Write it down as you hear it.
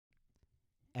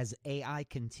As AI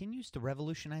continues to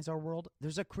revolutionize our world,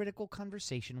 there's a critical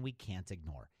conversation we can't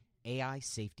ignore: AI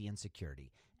safety and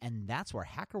security. And that's where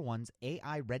HackerOne's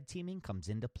AI red teaming comes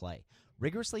into play,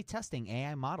 rigorously testing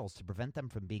AI models to prevent them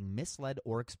from being misled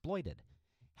or exploited.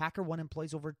 HackerOne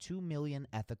employs over 2 million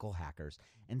ethical hackers,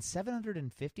 and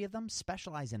 750 of them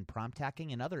specialize in prompt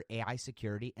hacking and other AI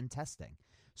security and testing.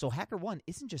 So HackerOne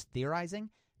isn't just theorizing,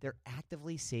 they're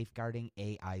actively safeguarding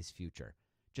AI's future.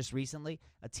 Just recently,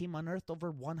 a team unearthed over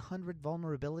 100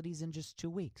 vulnerabilities in just 2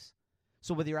 weeks.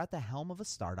 So whether you're at the helm of a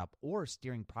startup or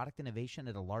steering product innovation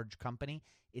at a large company,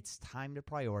 it's time to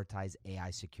prioritize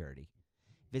AI security.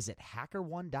 Visit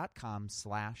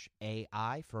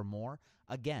hackerone.com/AI for more.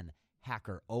 Again,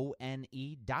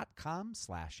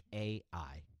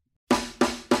 hackerone.com/AI.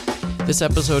 This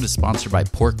episode is sponsored by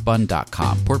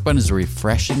porkbun.com. Porkbun is a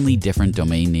refreshingly different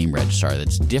domain name registrar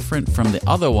that's different from the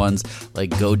other ones like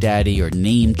GoDaddy or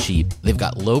Namecheap. They've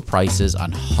got low prices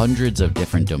on hundreds of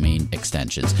different domain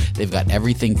extensions. They've got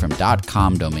everything from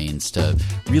 .com domains to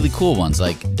really cool ones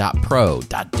like .pro,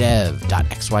 .dev,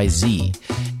 .xyz.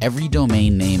 Every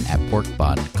domain name at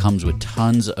Porkbun comes with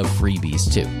tons of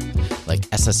freebies too, like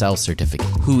SSL certificate,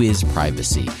 Whois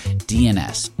privacy,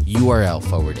 DNS, URL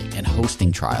forwarding, and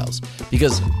hosting trials.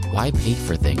 Because why pay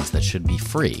for things that should be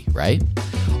free, right?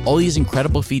 All these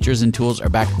incredible features and tools are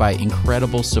backed by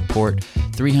incredible support,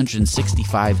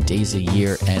 365 days a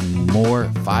year, and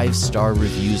more 5-star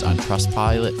reviews on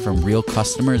Trustpilot from real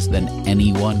customers than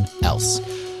anyone else.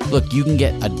 Look, you can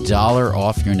get $1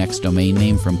 off your next domain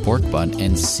name from Porkbun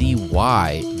and see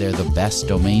why they're the best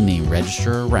domain name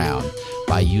registrar around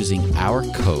by using our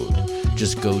code.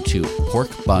 Just go to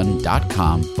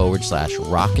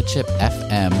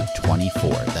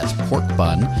porkbun.com/rocketshipfm24. That's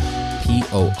porkbun,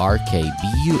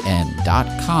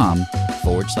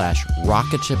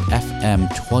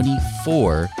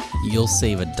 porkbun.com/rocketshipfm24. You'll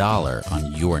save $1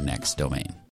 on your next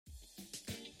domain.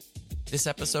 This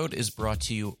episode is brought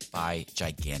to you by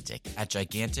Gigantic. At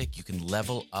Gigantic, you can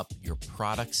level up your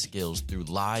product skills through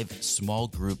live small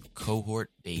group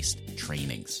cohort-based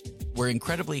trainings. We're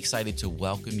incredibly excited to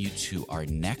welcome you to our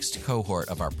next cohort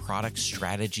of our product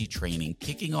strategy training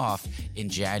kicking off in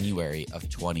January of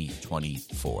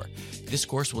 2024. This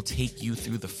course will take you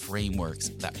through the frameworks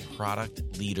that product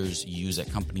leaders use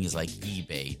at companies like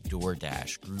eBay,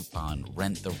 DoorDash, Groupon,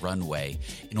 Rent the Runway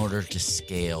in order to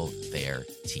scale their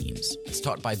teams. It's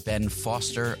taught by Ben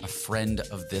Foster, a friend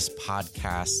of this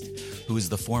podcast, who is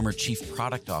the former chief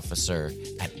product officer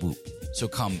at Whoop. So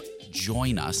come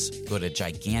join us. Go to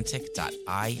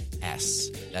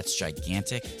gigantic.is. That's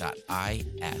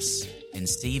gigantic.is. And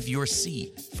save your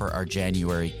seat for our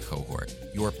January cohort.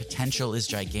 Your potential is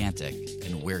gigantic,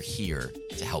 and we're here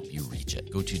to help you reach it.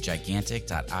 Go to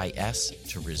gigantic.is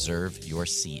to reserve your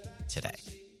seat today.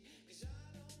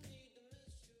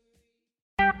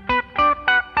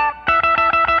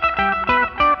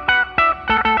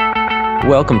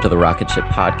 Welcome to the Rocket Ship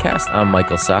Podcast. I'm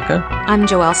Michael Sacca. I'm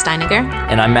Joelle Steiniger.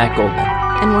 And I'm Matt Goldman.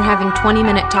 And we're having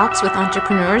 20-minute talks with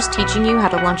entrepreneurs teaching you how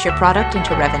to launch your product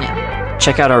into revenue.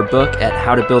 Check out our book at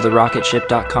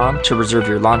howtobuildarocketship.com to reserve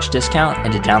your launch discount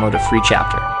and to download a free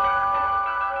chapter.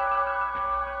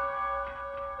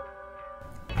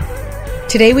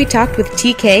 Today we talked with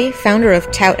TK, founder of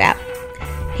ToutApp.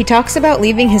 He talks about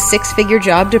leaving his 6-figure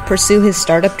job to pursue his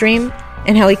startup dream,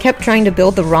 and how he kept trying to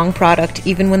build the wrong product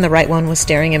even when the right one was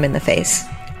staring him in the face.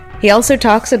 He also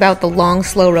talks about the long,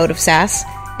 slow road of SaaS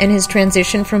and his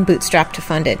transition from bootstrap to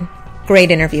funded. Great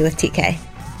interview with TK.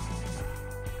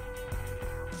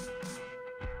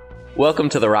 Welcome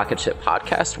to the Rocket Ship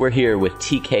Podcast. We're here with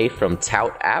TK from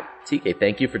ToutApp. TK,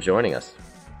 thank you for joining us.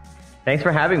 Thanks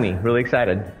for having me. Really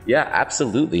excited. Yeah,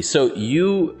 absolutely. So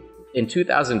in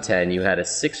 2010, you had a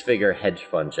 6-figure hedge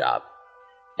fund job,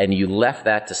 and you left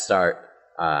that to start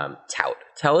Tout.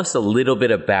 Tell us a little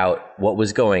bit about what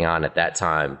was going on at that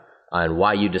time and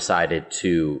why you decided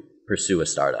to pursue a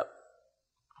startup.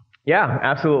 Yeah,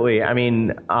 absolutely. I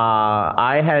mean,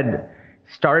 I had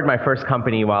started my first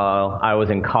company while I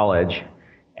was in college,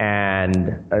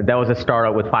 and that was a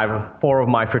startup with 4 of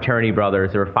my fraternity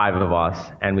brothers. There were 5 of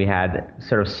us, and we had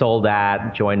sort of sold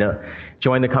that, joined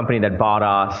the company that bought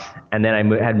us, and then I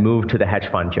had moved to the hedge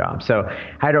fund job. So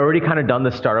I had already kind of done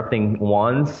the startup thing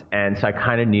once, and so I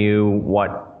kind of knew what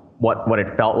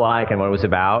it felt like and what it was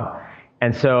about.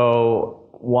 And so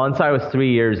once I was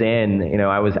 3 years in,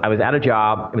 I was at a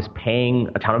job. It was paying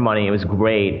a ton of money. It was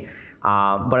great,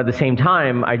 but at the same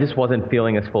time, I just wasn't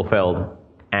feeling as fulfilled.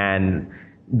 And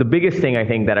the biggest thing I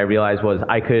think that I realized was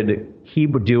I could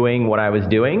keep doing what I was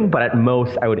doing, but at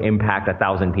most I would impact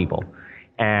 1,000 people.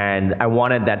 And I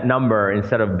wanted that number,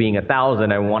 instead of being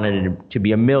 1,000, I wanted it to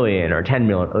be 1 million or 10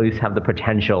 million, at least have the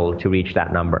potential to reach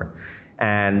that number.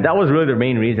 And that was really the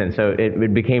main reason. So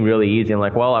it became really easy. I'm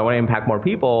like, well, I want to impact more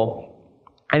people.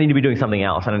 I need to be doing something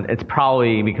else. And it's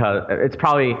probably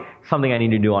something I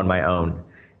need to do on my own.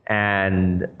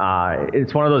 And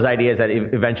it's one of those ideas that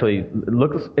eventually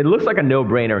looks like a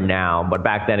no-brainer now, but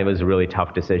back then it was a really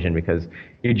tough decision because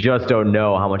you just don't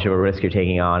know how much of a risk you're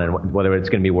taking on and whether it's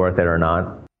going to be worth it or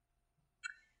not.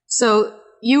 So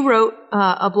you wrote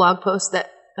a blog post that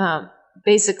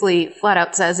basically flat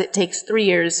out says it takes 3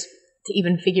 years to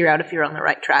even figure out if you're on the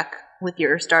right track with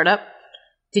your startup.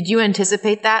 Did you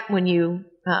anticipate that when you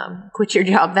quit your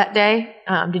job that day?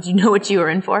 Did you know what you were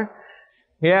in for?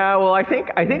 Yeah, well, I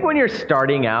think when you're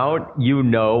starting out, you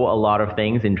know a lot of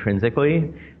things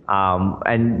intrinsically,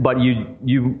 but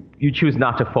you choose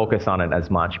not to focus on it as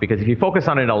much, because if you focus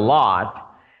on it a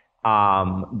lot,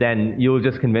 then you'll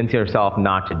just convince yourself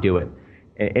not to do it.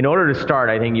 In order to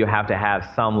start, I think you have to have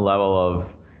some level of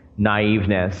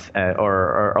naiveness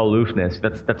or aloofness.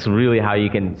 That's really how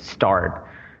you can start.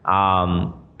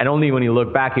 And only when you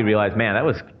look back, you realize, man, that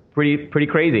was pretty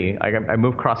crazy. I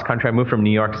moved cross country. I moved from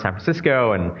New York to San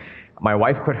Francisco, and my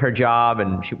wife quit her job,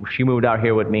 and she moved out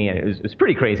here with me, and it was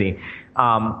pretty crazy.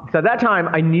 So at that time,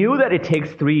 I knew that it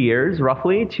takes 3 years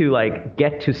roughly to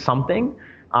get to something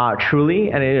truly,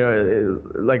 and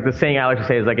like the saying I like to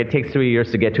say is it takes 3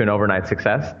 years to get to an overnight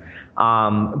success.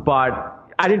 But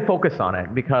I didn't focus on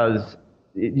it because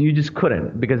you just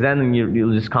couldn't, because then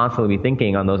you'll just constantly be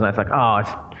thinking on those nights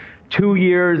it's 2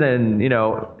 years and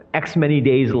X many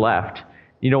days left.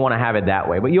 You don't want to have it that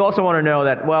way, but you also want to know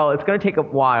that, well, it's going to take a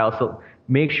while, so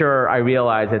make sure I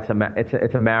realize it's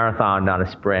a marathon, not a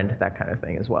sprint, that kind of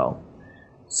thing as well.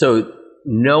 So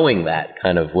knowing that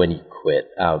kind of when you quit,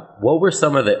 what were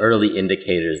some of the early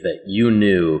indicators that you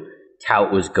knew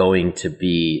Tout was going to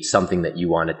be something that you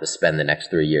wanted to spend the next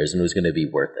 3 years and was going to be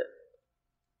worth it?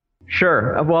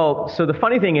 Sure. Well, so the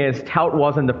funny thing is, Tout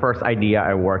wasn't the first idea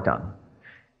I worked on.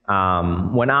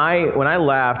 When I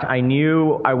left, I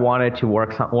knew I wanted to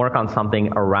work on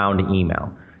something around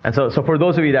email. And so for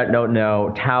those of you that don't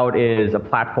know, Tout is a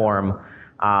platform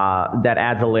that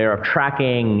adds a layer of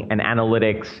tracking and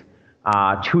analytics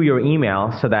to your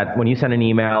email, so that when you send an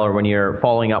email or when you're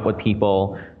following up with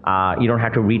people, you don't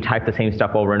have to retype the same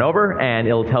stuff over and over, and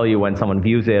it'll tell you when someone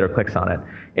views it or clicks on it.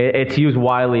 It's used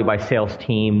widely by sales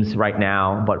teams right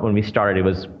now, but when we started, it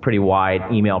was a pretty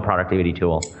wide email productivity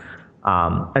tool.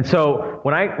 And so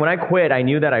when I quit, I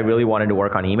knew that I really wanted to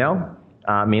work on email,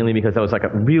 mainly because that was a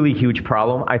really huge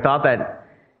problem. I thought that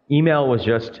email was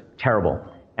just terrible.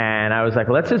 And I was like,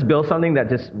 let's just build something that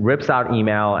just rips out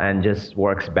email and just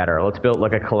works better. Let's build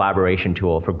a collaboration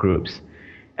tool for groups.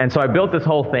 And so I built this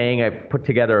whole thing. I put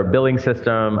together a billing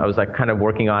system. I was kind of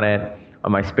working on it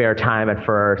on my spare time at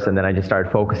first, and then I just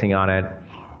started focusing on it.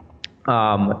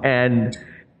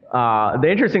 The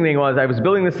interesting thing was I was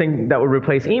building this thing that would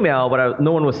replace email, but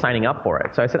no one was signing up for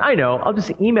it. So I said, I know, I'll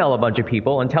just email a bunch of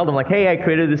people and tell them hey, I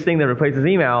created this thing that replaces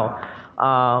email.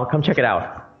 Come check it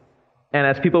out. And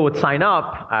as people would sign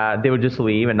up, they would just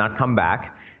leave and not come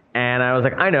back. And I was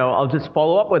like, I know, I'll just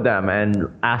follow up with them and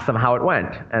ask them how it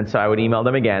went. And so I would email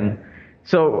them again.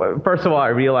 So first of all, I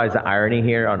realized the irony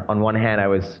here. On one hand, I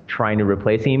was trying to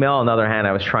replace email. On the other hand,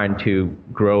 I was trying to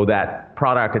grow that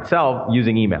product itself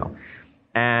using email.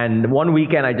 And one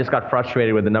weekend, I just got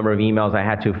frustrated with the number of emails I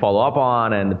had to follow up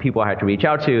on and the people I had to reach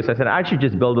out to. So I said, I should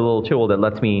just build a little tool that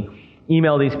lets me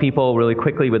email these people really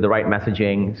quickly with the right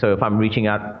messaging. So if I'm reaching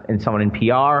out in someone in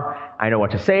PR, I know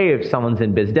what to say. If someone's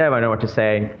in biz dev, I know what to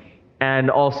say. And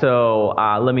also,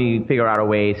 let me figure out a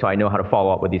way so I know how to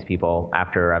follow up with these people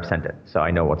after I've sent it, so I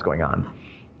know what's going on.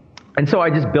 And so I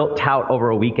just built Tout over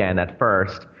a weekend at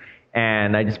first,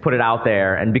 and I just put it out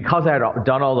there. And because I had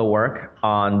done all the work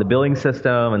on the billing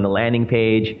system and the landing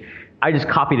page, I just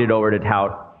copied it over to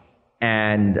Tout,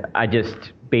 and I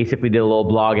just basically did a little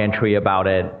blog entry about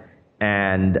it.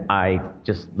 And I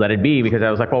just let it be because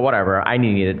I was like, well, whatever, I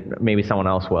need it, maybe someone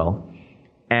else will.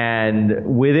 And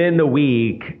within the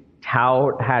week,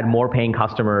 Tout had more paying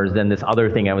customers than this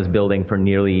other thing I was building for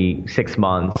nearly 6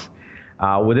 months.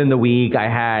 Within the week, I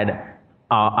had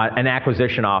an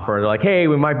acquisition offer. They're like, hey,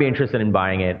 we might be interested in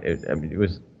buying it. It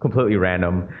was completely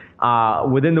random.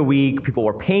 Within the week, people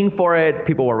were paying for it.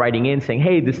 People were writing in saying,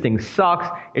 hey, this thing sucks.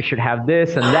 It should have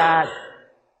this and that.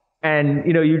 And,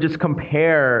 you just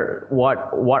compare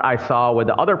what I saw with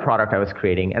the other product I was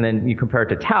creating, and then you compare it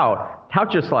to Tout.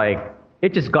 Tout just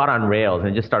it just got on rails and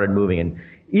it just started moving. And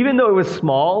even though it was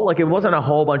small, it wasn't a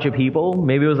whole bunch of people,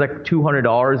 maybe it was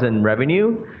 $200 in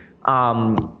revenue,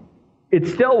 it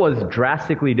still was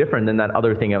drastically different than that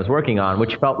other thing I was working on,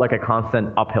 which felt like a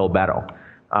constant uphill battle.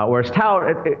 Whereas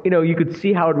Tout, you could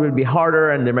see how it would be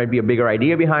harder and there might be a bigger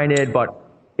idea behind it, but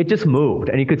it just moved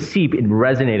and you could see it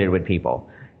resonated with people.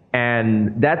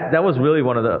 And that was really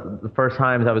one of the first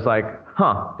times I was like,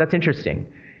 that's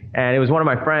interesting. And it was one of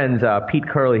my friends, Pete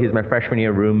Curley, he's my freshman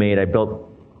year roommate. I built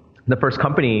the first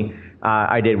company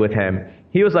I did with him.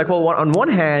 He was like, well, on one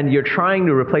hand, you're trying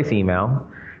to replace email.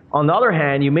 On the other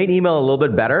hand, you made email a little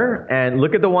bit better, and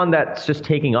look at the one that's just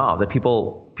taking off, that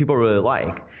people really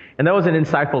like. And that was an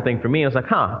insightful thing for me. I was like,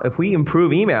 if we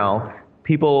improve email,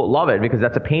 people love it because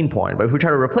that's a pain point. But if we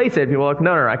try to replace it, people are like,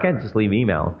 no, I can't just leave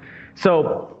email.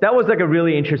 So that was like a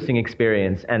really interesting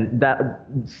experience. And that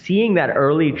seeing that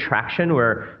early traction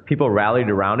where people rallied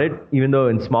around it, even though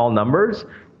in small numbers,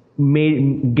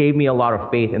 gave me a lot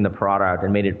of faith in the product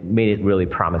and made it really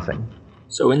promising.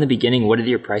 So in the beginning, what did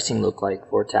your pricing look like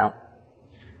for Tout?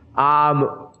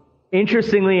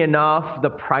 Interestingly enough, the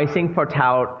pricing for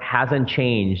Tout hasn't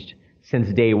changed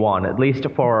since day one, at least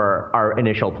for our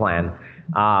initial plan.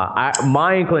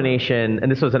 My inclination,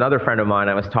 and this was another friend of mine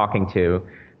I was talking to,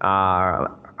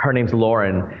 her name's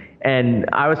Lauren, and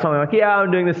I was telling her, like, yeah,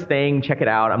 I'm doing this thing, check it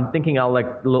out. I'm thinking I'll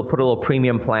put a little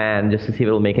premium plan just to see if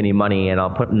it'll make any money, and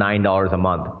I'll put $9 a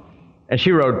month. And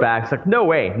she wrote back, it's like, no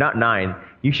way, not 9.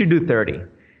 You should do 30.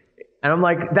 And I'm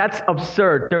like, that's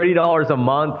absurd. $30 a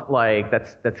month, like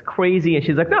that's crazy. And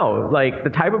she's like, no, like the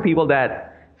type of people that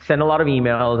send a lot of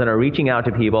emails and are reaching out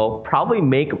to people probably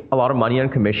make a lot of money on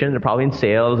commission. They're probably in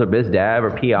sales or biz dev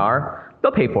or PR.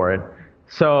 They'll pay for it.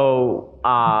 So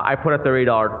I put a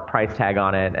 $30 price tag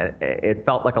on it, and it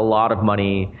felt like a lot of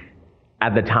money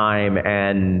at the time,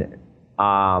 and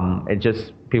it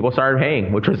just people started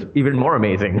paying, which was even more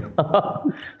amazing.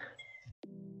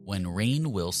 When Rainn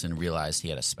Wilson realized he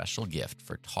had a special gift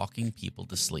for talking people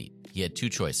to sleep, he had two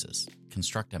choices: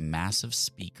 construct a massive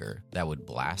speaker that would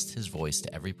blast his voice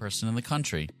to every person in the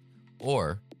country,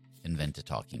 or invent a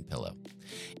talking pillow.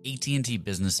 AT&T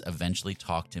Business eventually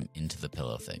talked him into the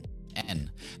pillow thing.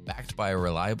 And, backed by a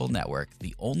reliable network,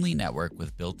 the only network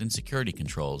with built-in security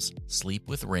controls, Sleep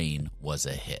with Rainn was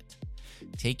a hit.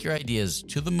 Take your ideas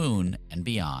to the moon and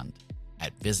beyond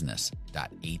at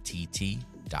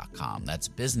business.att.com. That's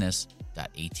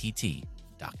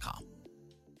business.att.com.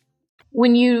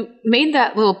 When you made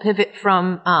that little pivot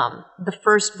from the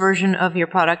first version of your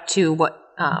product to what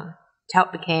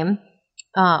Tout became,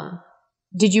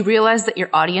 did you realize that your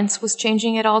audience was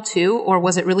changing at all too, or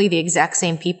was it really the exact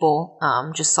same people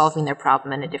just solving their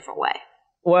problem in a different way?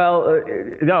 Well,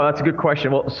 no, that's a good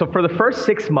question. Well, so for the first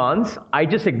 6 months, I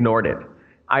just ignored it.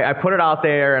 I put it out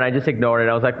there and I just ignored it.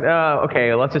 I was like, oh,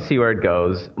 okay, let's just see where it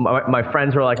goes. My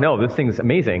friends were like, no, this thing's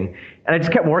amazing. And I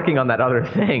just kept working on that other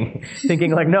thing,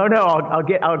 thinking like, no, I'll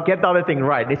get the other thing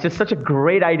right. It's just such a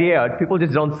great idea. People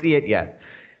just don't see it yet.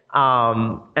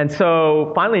 And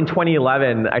so finally in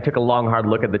 2011, I took a long, hard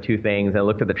look at the two things and I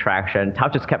looked at the traction.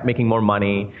 Tout just kept making more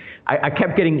money. I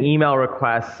kept getting email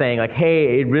requests saying like,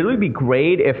 hey, it'd really be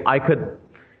great if I could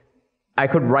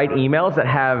write emails that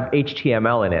have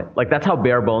HTML in it. Like that's how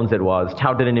bare bones it was.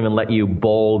 Tout didn't even let you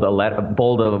bold a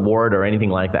word or anything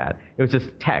like that. It was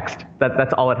just text.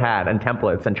 That's all it had, and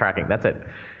templates and tracking. That's it.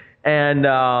 And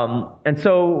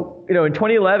so, in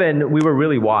 2011, we were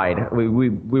really wide. We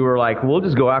were like, we'll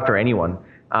just go after anyone.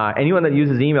 Anyone that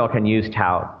uses email can use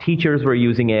Tout. Teachers were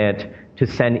using it to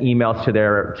send emails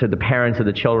to the parents of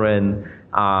the children.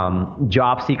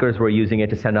 Job seekers were using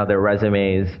it to send out their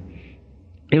resumes.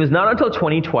 It was not until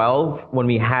 2012 when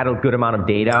we had a good amount of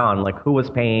data on like who was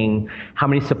paying, how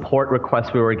many support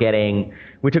requests we were getting.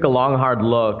 We took a long, hard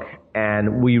look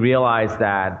and we realized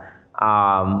that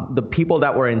the people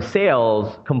that were in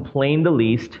sales complained the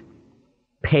least,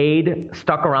 paid,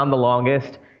 stuck around the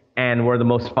longest, and were the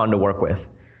most fun to work with.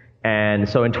 And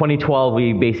so in 2012,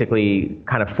 we basically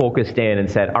kind of focused in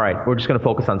and said, all right, we're just going to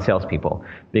focus on salespeople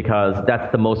because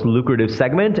that's the most lucrative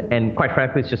segment, and quite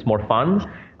frankly, it's just more fun.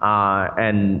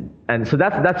 And so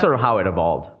that's sort of how it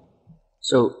evolved.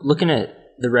 So looking at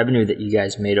the revenue that you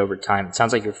guys made over time, it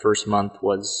sounds like your first month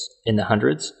was in the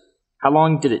hundreds. How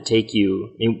long did it take you?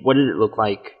 I mean, what did it look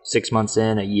like 6 months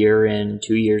in, a year in,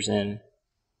 2 years in?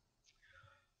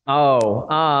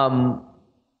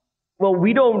 Well,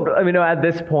 we don't, at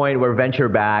this point, we're venture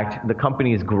backed. The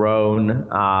company's grown.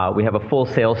 We have a full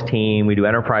sales team. We do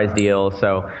enterprise deals.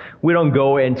 So we don't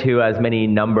go into as many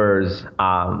numbers.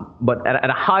 But at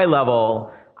a high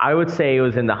level, I would say it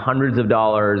was in the hundreds of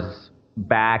dollars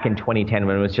back in 2010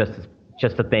 when it was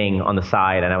just a thing on the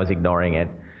side and I was ignoring it.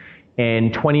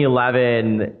 In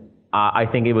 2011, I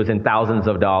think it was in thousands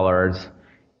of dollars.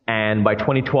 And by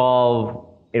 2012,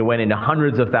 it went into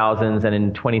hundreds of thousands, and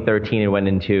in 2013 it went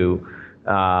into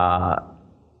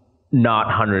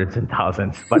not hundreds and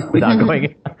thousands, but without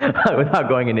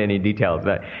going into any details.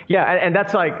 But yeah, and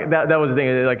that's like that was the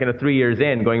thing. Like 3 years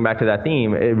in, going back to that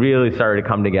theme, it really started to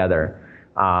come together,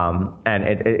 and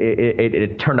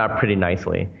it turned out pretty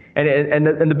nicely.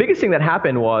 And the biggest thing that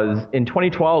happened was in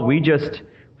 2012 we just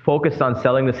focused on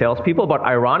selling the salespeople, but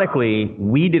ironically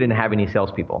we didn't have any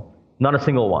salespeople. Not a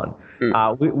single one.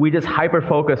 We just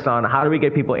hyper-focused on how do we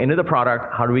get people into the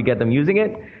product, how do we get them using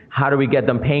it, how do we get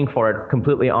them paying for it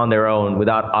completely on their own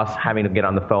without us having to get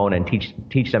on the phone and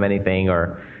teach them anything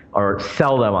or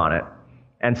sell them on it.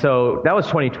 And so that was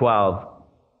 2012.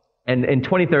 And in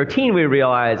 2013, we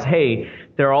realized, hey,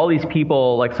 there are all these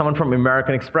people, like someone from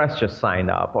American Express just signed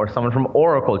up, or someone from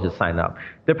Oracle just signed up.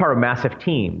 They're part of massive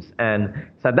teams. And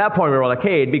so at that point, we were like,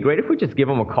 hey, it'd be great if we just give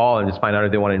them a call and just find out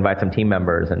if they want to invite some team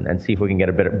members and see if we can get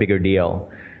a bigger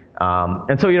deal.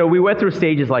 And so, we went through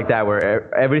stages like that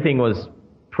where everything was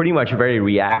pretty much very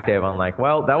reactive on like,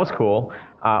 well, that was cool.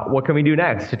 What can we do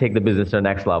next to take the business to the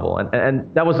next level?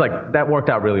 And that was that worked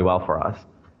out really well for us.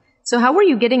 So how were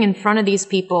you getting in front of these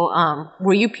people?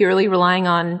 Were you purely relying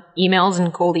on emails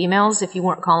and cold emails if you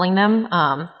weren't calling them?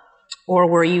 Or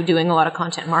were you doing a lot of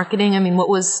content marketing? I mean, what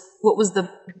was the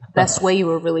best way you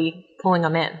were really pulling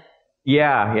them in?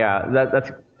 Yeah. That's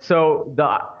so the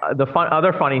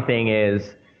other funny thing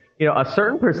is, a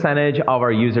certain percentage of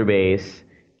our user base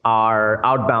are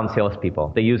outbound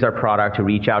salespeople. They use our product to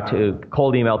reach out to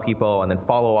cold email people and then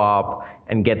follow up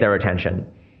and get their attention.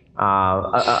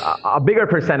 A bigger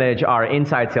percentage are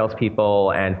inside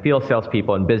salespeople and field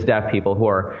salespeople and biz dev people who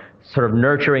are sort of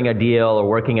nurturing a deal or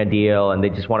working a deal, and they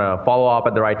just want to follow up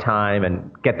at the right time and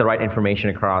get the right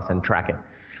information across and track it.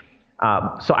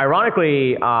 So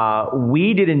ironically,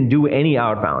 we didn't do any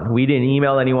outbound. We didn't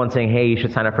email anyone saying, hey, you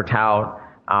should sign up for Tout.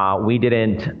 We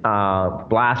didn't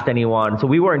blast anyone. So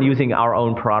we weren't using our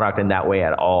own product in that way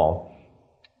at all.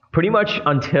 Pretty much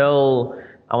until,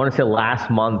 I want to say, last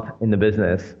month in the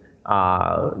business.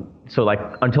 So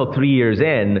until 3 years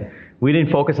in, we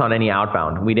didn't focus on any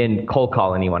outbound. We didn't cold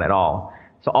call anyone at all.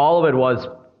 So all of it was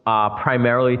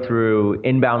primarily through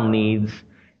inbound leads,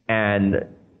 and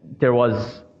there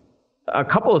was a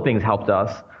couple of things helped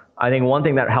us. I think one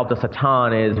thing that helped us a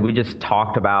ton is we just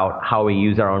talked about how we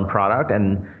use our own product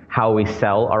and how we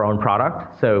sell our own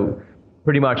product. So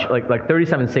pretty much like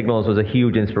 37 Signals was a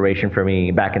huge inspiration for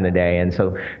me back in the day. And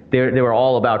so they were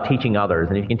all about teaching others.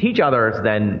 And if you can teach others,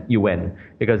 then you win,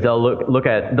 because they'll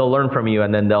they'll learn from you,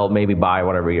 and then they'll maybe buy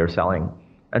whatever you're selling.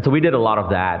 And so we did a lot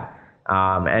of that.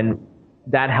 And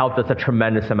that helped us a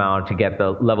tremendous amount to get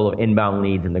the level of inbound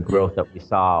leads and the growth that we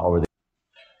saw over the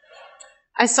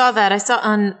I saw that. I saw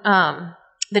on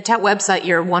the Tout website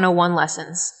your 101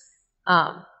 lessons.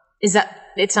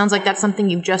 It sounds like that's something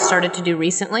you've just started to do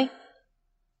recently?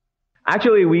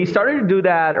 Actually, we started to do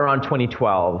that around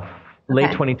 2012, late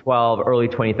Okay. 2012, early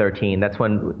 2013. That's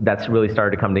when that's really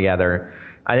started to come together.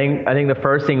 I think the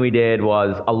first thing we did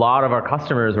was a lot of our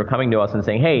customers were coming to us and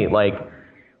saying, hey,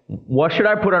 what should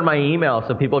I put on my email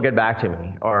so people get back to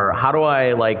me? Or how do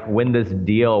I win this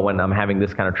deal when I'm having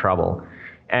this kind of trouble?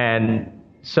 And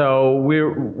so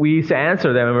we used to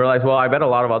answer them, and we realized, well, I bet a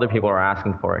lot of other people are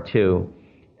asking for it too.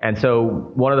 And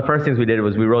so one of the first things we did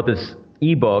was we wrote this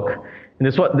ebook, and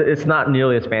it's not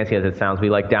nearly as fancy as it sounds. We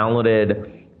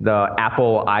downloaded the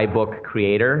Apple iBook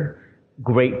Creator.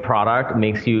 Great product.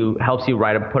 Helps you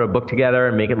put a book together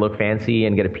and make it look fancy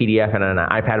and get a PDF and an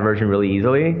iPad version really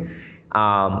easily.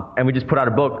 And we just put out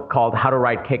a book called How to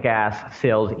Write Kick-Ass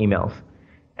Sales Emails.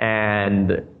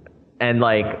 And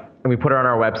we put it on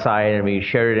our website, and we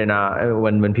shared it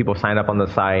when people signed up on the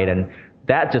site, and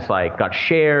that just got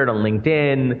shared on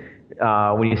LinkedIn.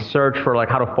 When you search for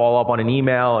how to follow up on an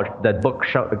email, that book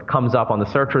comes up on the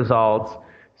search results.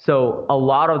 So a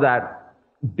lot of that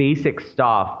basic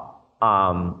stuff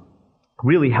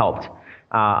really helped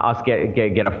us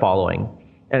get a following.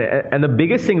 And the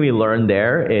biggest thing we learned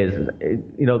there is,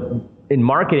 in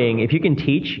marketing, if you can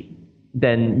teach,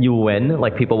 then you win.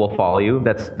 People will follow you.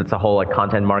 That's a whole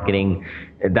content marketing.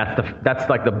 That's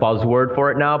the buzzword for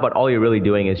it now. But all you're really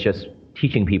doing is just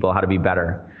teaching people how to be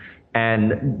better.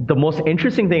 And the most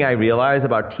interesting thing I realized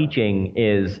about teaching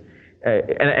is,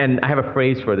 and I have a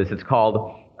phrase for this. It's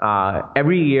called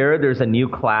every year there's a new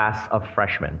class of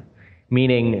freshmen.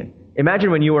 Meaning,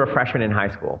 imagine when you were a freshman in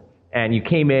high school and you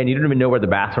came in, you didn't even know where the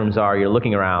bathrooms are. You're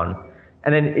looking around.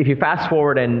 And then if you fast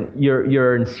forward and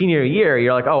you're in senior year,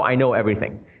 you're like, oh, I know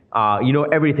everything. You know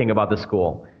everything about the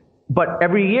school. But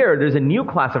every year there's a new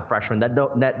class of freshmen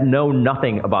that know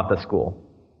nothing about the school.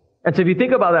 And so if you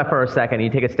think about that for a second,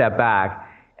 you take a step back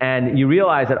And you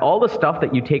realize that all the stuff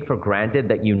that you take for granted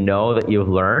that you know, that you've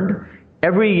learned,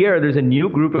 every year there's a new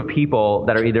group of people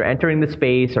that are either entering the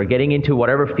space or getting into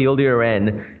whatever field you're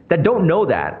in that don't know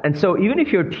that. And so even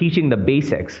if you're teaching the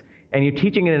basics and you're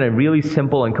teaching it in a really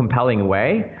simple and compelling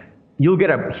way, you'll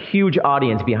get a huge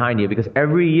audience behind you because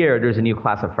every year there's a new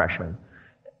class of freshmen.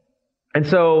 And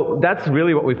so that's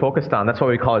really what we focused on. That's why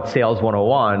we call it Sales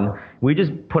 101. We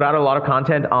just put out a lot of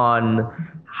content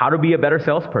on how to be a better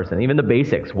salesperson, even the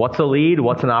basics. What's a lead?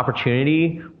 What's an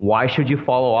opportunity? Why should you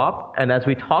follow up? And as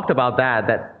we talked about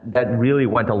that really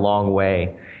went a long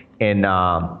way in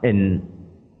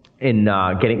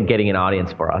getting an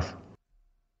audience for us.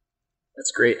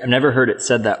 That's great. I've never heard it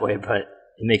said that way, but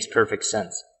it makes perfect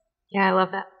sense. Yeah, I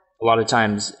love that. A lot of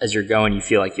times as you're going, you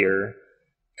feel like you're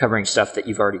covering stuff that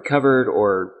you've already covered,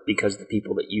 or because the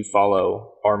people that you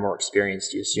follow are more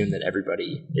experienced, you assume that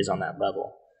everybody is on that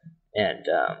level. And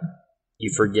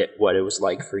you forget what it was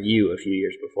like for you a few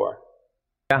years before.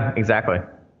 Yeah, exactly.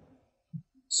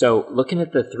 So looking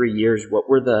at the 3 years, what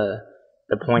were the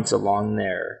points along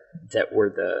there that were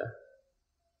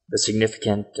the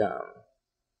significant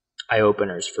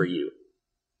eye-openers for you?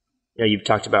 You know, you've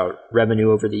talked about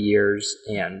revenue over the years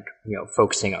and, you know,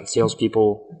 focusing on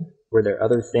salespeople. Were there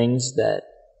other things that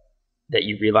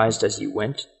you realized as you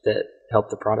went that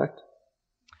helped the product?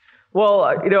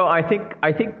 Well, you know, I think.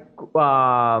 I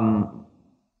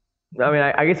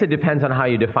guess it depends on how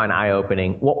you define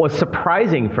eye-opening. What was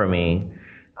surprising for me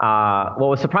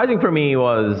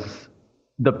was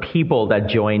the people that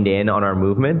joined in on our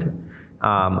movement.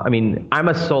 I'm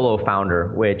a solo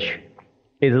founder, which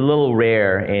is a little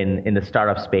rare in the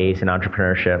startup space and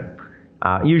entrepreneurship.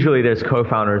 Usually there's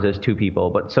co-founders, there's two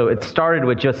people, but so it started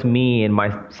with just me in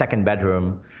my second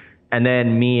bedroom, and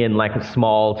then me in like a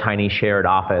small, tiny shared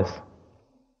office.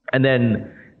 And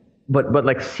then, but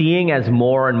like seeing as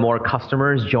more and more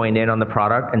customers joined in on the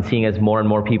product and seeing as more and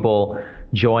more people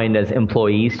joined as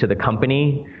employees to the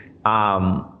company,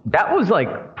 that was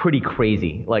like pretty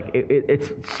crazy. Like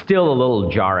it's still a little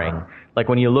jarring. Like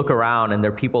when you look around and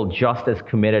there are people just as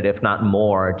committed, if not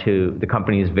more, to the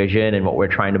company's vision and what we're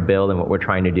trying to build and what we're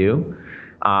trying to do.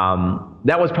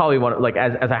 That was probably one, like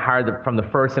as I hired from the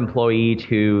first employee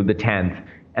to the 10th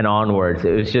and onwards,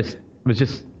 it was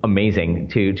just amazing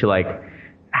to like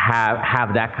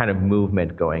have that kind of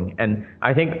movement going. And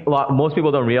I think most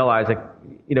people don't realize, like,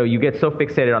 you know, you get so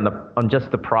fixated on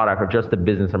just the product or just the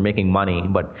business or making money,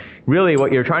 but really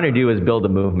what you're trying to do is build a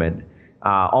movement.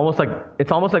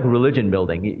 It's almost like religion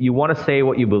building. You want to say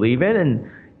what you believe in,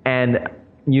 and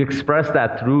you express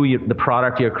that through the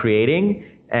product you're creating,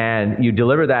 and you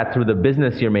deliver that through the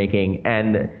business you're making.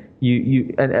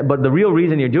 But the real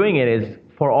reason you're doing it is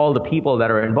for all the people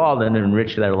that are involved and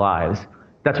enrich their lives.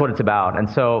 That's what it's about. And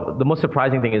so the most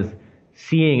surprising thing is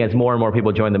seeing as more and more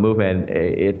people join the movement.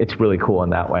 It's really cool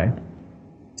in that way.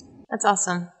 That's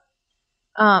awesome.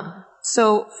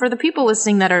 So for the people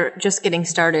listening that are just getting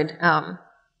started,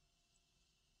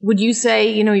 would you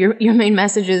say, you know, your main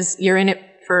message is you're in it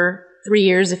for 3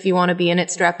 years. If you want to be in it,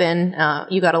 strap in.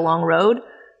 You got a long road.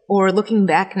 Or looking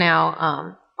back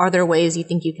now, are there ways you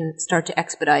think you can start to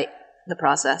expedite the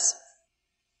process?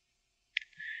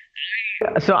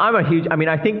 So I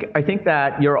think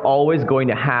that you're always going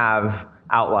to have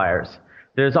outliers.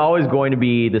 There's always going to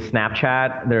be the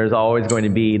Snapchat. There's always going to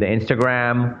be the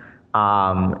Instagram.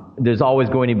 There's always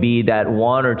going to be that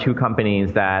one or two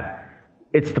companies that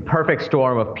it's the perfect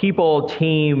storm of people,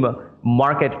 team,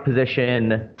 market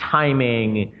position,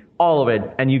 timing, all of it,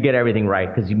 and you get everything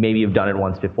right because maybe you've done it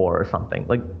once before or something.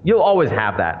 Like, you'll always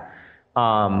have that.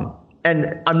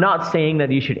 And I'm not saying that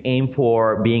you should aim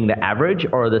for being the average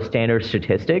or the standard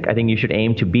statistic. I think you should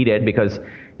aim to beat it because,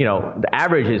 you know, the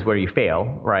average is where you fail,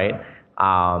 right?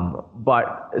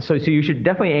 But so you should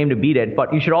definitely aim to beat it,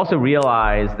 but you should also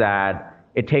realize that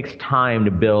it takes time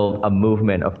to build a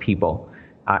movement of people.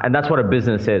 And that's what a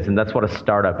business is, and that's what a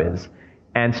startup is.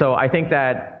 And so I think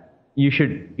that you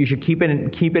should keep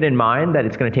it in mind that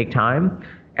it's going to take time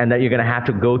and that you're going to have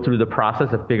to go through the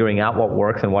process of figuring out what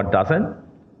works and what doesn't.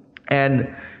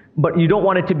 But you don't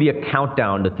want it to be a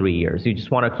countdown to 3 years. You just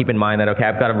want to keep in mind that, okay,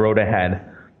 I've got a road ahead.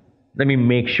 Let me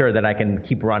make sure that I can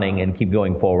keep running and keep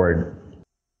going forward.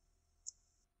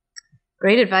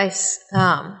 Great advice.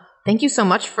 Thank you so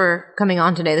much for coming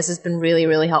on today. This has been really,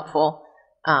 really helpful.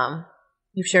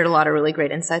 You've shared a lot of really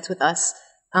great insights with us.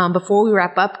 Before we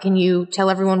wrap up, can you tell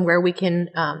everyone where we can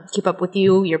keep up with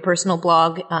you, your personal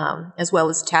blog, as well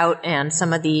as Tout and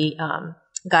some of the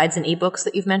guides and ebooks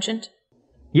that you've mentioned?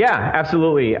 Yeah,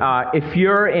 absolutely. If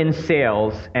you're in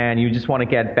sales and you just want to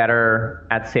get better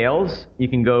at sales, you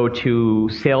can go to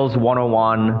Sales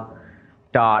 101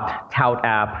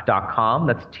 www.toutapp.com.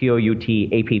 That's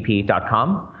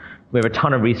TOUTAPP.com. We have a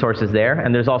ton of resources there,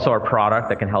 and there's also our product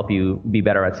that can help you be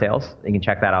better at sales. You can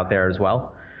check that out there as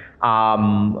well.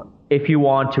 If you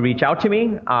want to reach out to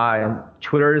me,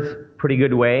 Twitter's a pretty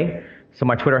good way. So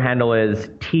my Twitter handle is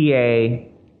TAWHEED,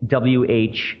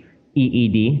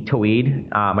 Toweed,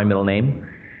 my middle name.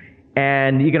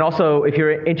 And you can also, if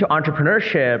you're into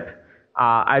entrepreneurship,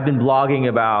 I've been blogging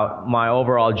about my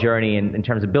overall journey in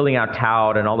terms of building out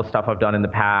Tout and all the stuff I've done in the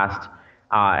past.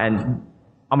 And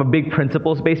I'm a big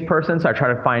principles-based person, so I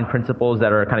try to find principles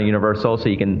that are kind of universal so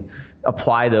you can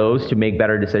apply those to make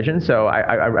better decisions. So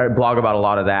I blog about a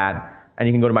lot of that. And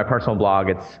you can go to my personal blog.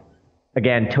 It's,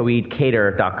 again,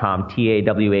 ToweedKader.com,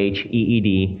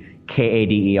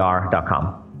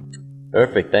 TAWHEEDKADER.com.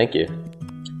 Perfect. Thank you.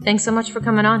 Thanks so much for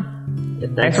coming on.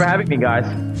 Thanks for having me, guys.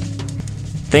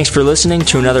 Thanks for listening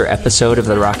to another episode of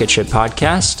the Rocket Ship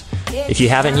Podcast. If you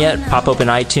haven't yet, pop open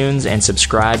iTunes and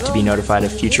subscribe to be notified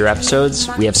of future episodes.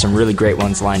 We have some really great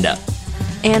ones lined up.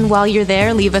 And while you're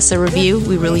there, leave us a review.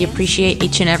 We really appreciate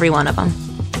each and every one of them.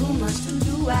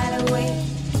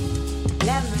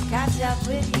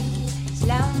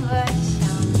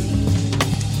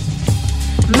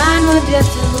 Mine was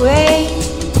just a way,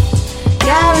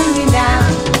 carrying me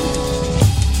down.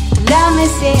 Let me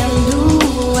say I'm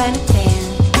blue and tan.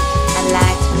 I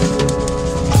like to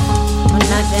move when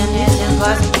nothing is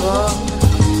impossible,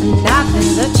 when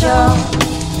nothing's a chore,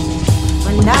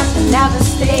 when nothing ever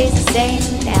stays the same,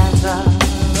 never a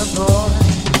bore.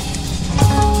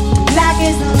 Black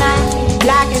is the night,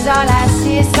 black is all I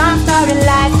see. Some starry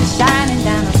lights are shining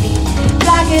down on me.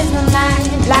 Black is the night,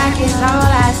 black is all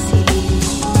I see.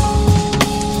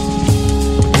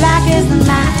 Black is the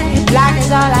night, black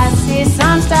is all I see.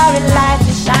 Some starry lights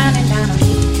are shining down on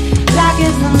me. Black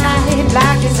is the night,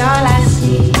 black is all I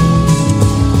see.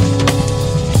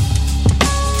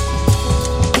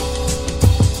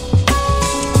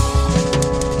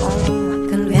 Oh,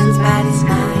 convinced by this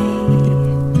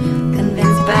night,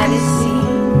 convinced by this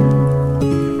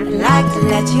scene. I'd like to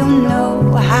let you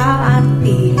know how I'm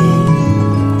feeling.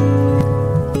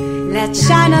 Let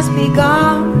shyness be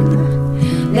gone.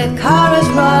 Let chorus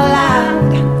roll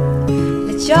out.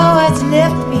 Let your words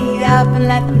lift me up and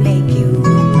let them make you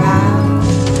proud.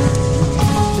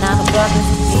 Now the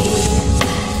buckets of tears,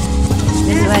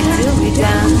 there's work to be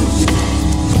done.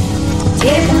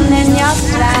 Take them in your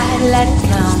stride, let it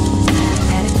come,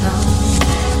 let it come.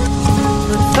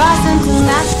 Put force into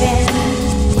nothing,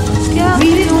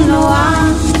 really do no harm.